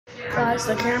guys,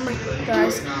 the camera,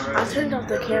 guys, I turned off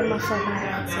the camera from my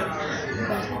accent,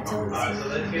 but he told us to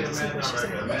see what she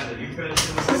said.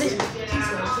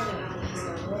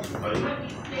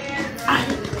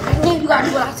 You gotta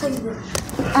do what I tell you to do.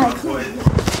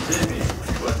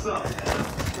 What's up?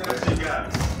 What you got?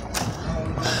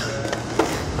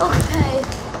 Okay,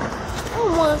 I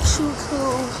want you to.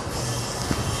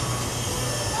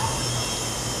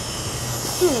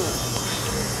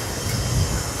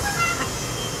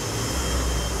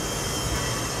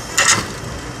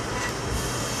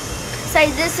 Say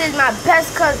this is my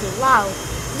best cousin. Wow.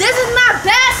 This is my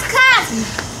best cousin.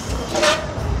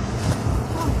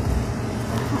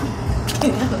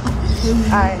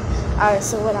 Alright,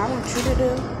 so what I want you to do,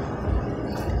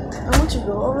 I want you to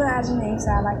go over as your name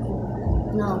side like you.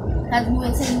 No. That's you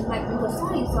ain't saying like the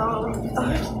funny song.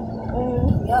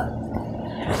 Yep.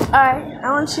 Alright, I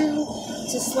want you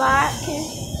to slide.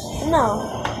 No.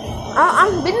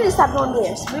 We need to stop doing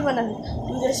this. We're gonna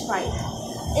do this right.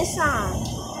 It's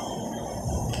on.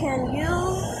 Can you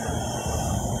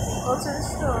go to the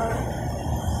store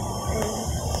and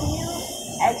can you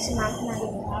ask your mom, can I get a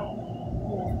dollar?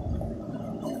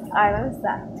 Yeah. Alright, let me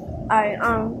stop. Alright,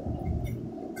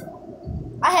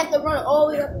 I have to run all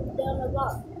the way up and down the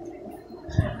block.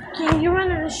 can you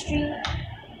run in the street?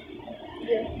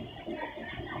 Yeah.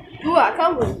 Who I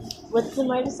come With the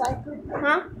motorcycle?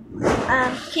 Huh?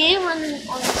 Can you run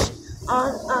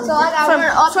on So I gotta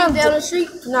run up and down the street?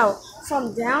 No,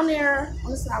 from down there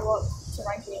on the sidewalk to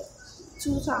right there.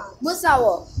 2 times. What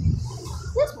sidewalk?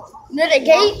 This one. Near the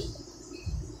gate?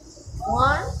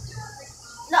 1.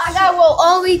 No, I gotta go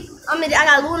all the way. I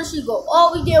gotta go on the street, go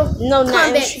all the way down. No, not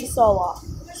in the back. street sidewalk.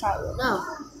 No.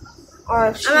 Or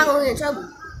I'm not gonna get in trouble.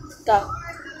 Go.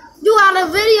 You gotta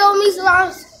video me so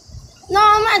No,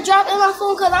 I'm not dropping my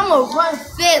phone because I'm gonna run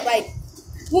fast like.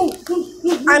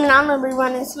 I'm gonna be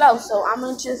running slow, so I'm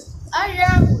gonna just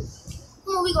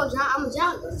We gonna jump. I'm gonna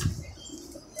jump.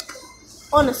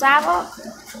 on the sidewalk.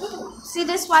 See,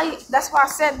 that's why I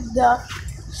said the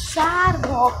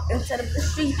sidewalk instead of the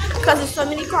street because there's so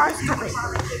many cars coming.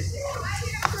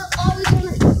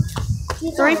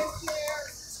 3,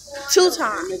 2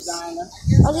 times.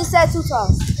 I just said 2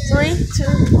 times. 3,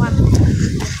 2, 1.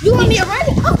 You want me to run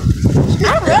it? Oh.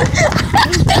 I'm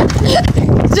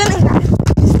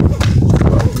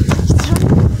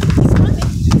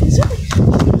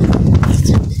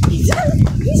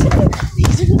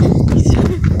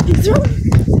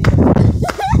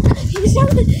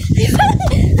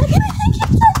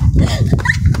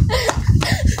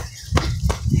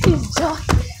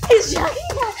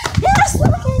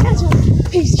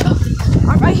He's joking.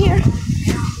 I'm right here.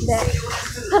 There.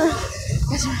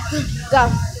 Go.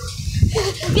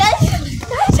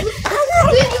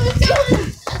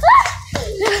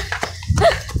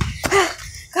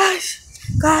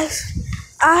 Guys,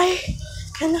 I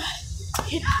cannot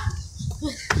get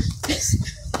with this.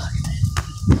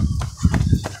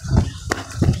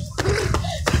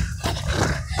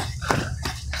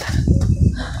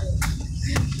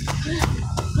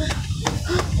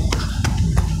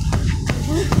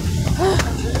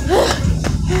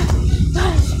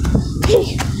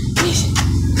 He's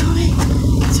going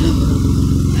too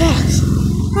fast.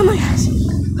 Oh my gosh.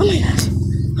 Oh my gosh.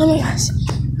 Oh my gosh.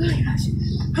 Oh my gosh.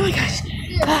 Oh my gosh.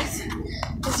 Guys,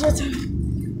 it's your turn.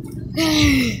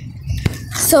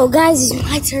 So guys, it's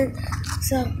my turn.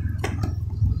 So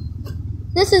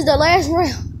this is the last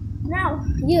round. Now,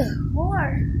 Yeah.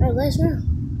 more. The last round.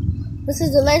 This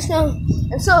is the last round.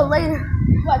 Until later.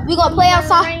 What? We gonna play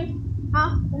outside?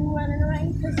 Huh? When you run in the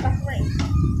rain? It's about to rain.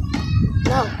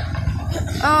 No.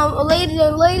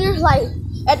 Later, like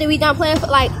after we done playing for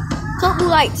like couple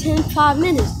 5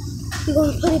 minutes, we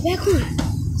gonna put it back on.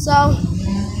 So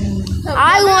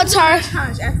I want to turn.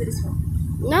 Challenge after this one.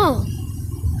 No,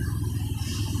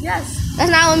 Yes.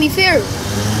 that's not gonna be fair.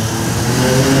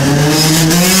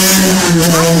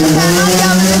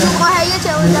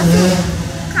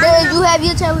 Then you have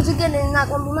your challenge again, and it's not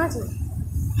gonna be my turn.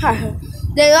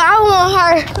 Then I want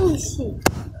her. Let me see.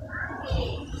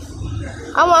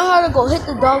 I want her to go hit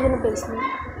the dog in the basement.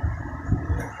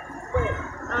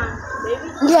 Baby?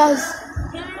 Yes.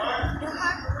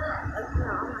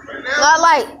 Not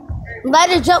let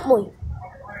her jump on you.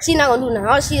 She not gonna do nothing.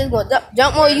 All she is gonna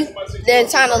jump on you, then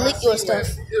trying to lick your stuff.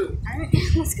 Alright,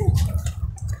 let's go.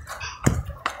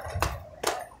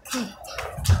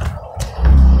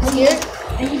 Here.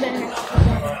 And you better not.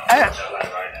 Alright.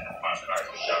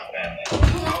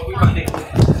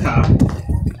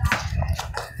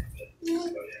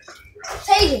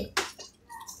 Take it.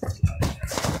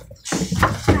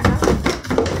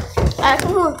 Alright,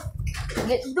 come on.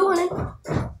 Get to doing it.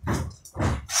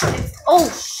 Oh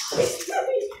shit.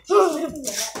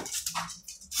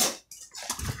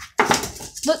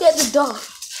 Look at the dog.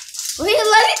 We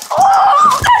let it.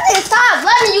 Oh, stop.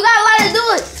 Lenny, you gotta let it do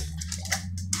it.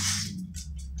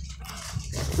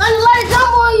 Lenny, let it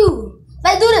jump on you.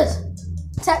 Like, do this.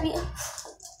 Tap you.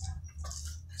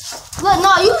 Look, no,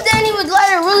 you didn't even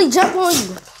let it really jump on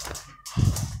you.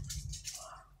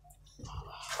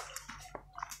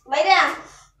 Lay down.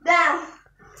 Down.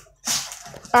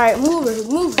 Alright, move her.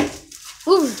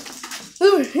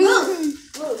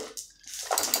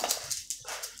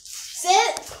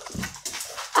 Sit.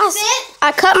 Sit.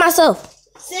 I cut myself.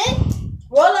 Sit.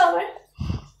 Roll over.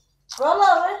 Roll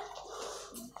over.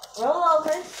 Roll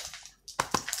over.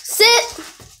 Sit.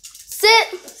 Sit.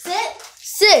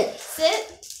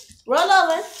 Roll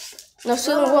over. No, she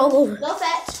gonna roll over. Go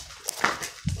fetch.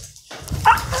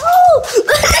 Oh!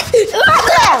 Sit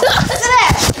down.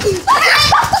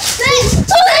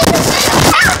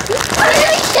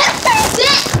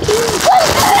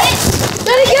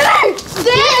 Let me get her!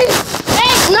 Sit!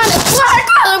 Hey, no,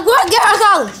 go get her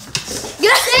collar!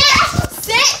 Get her!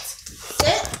 Sit.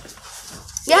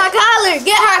 Get her collar!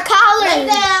 Get her collar! Lay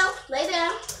down. Lay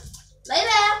down. Lay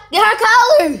down. Get her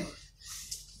collar!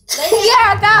 Lay down. Get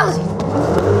her collar!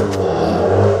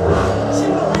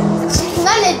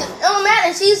 Nothing, it don't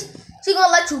matter. She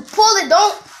gonna let you pull it.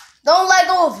 Don't let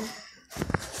go of it.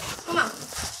 Come on.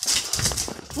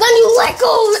 Then you let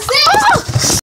go of it.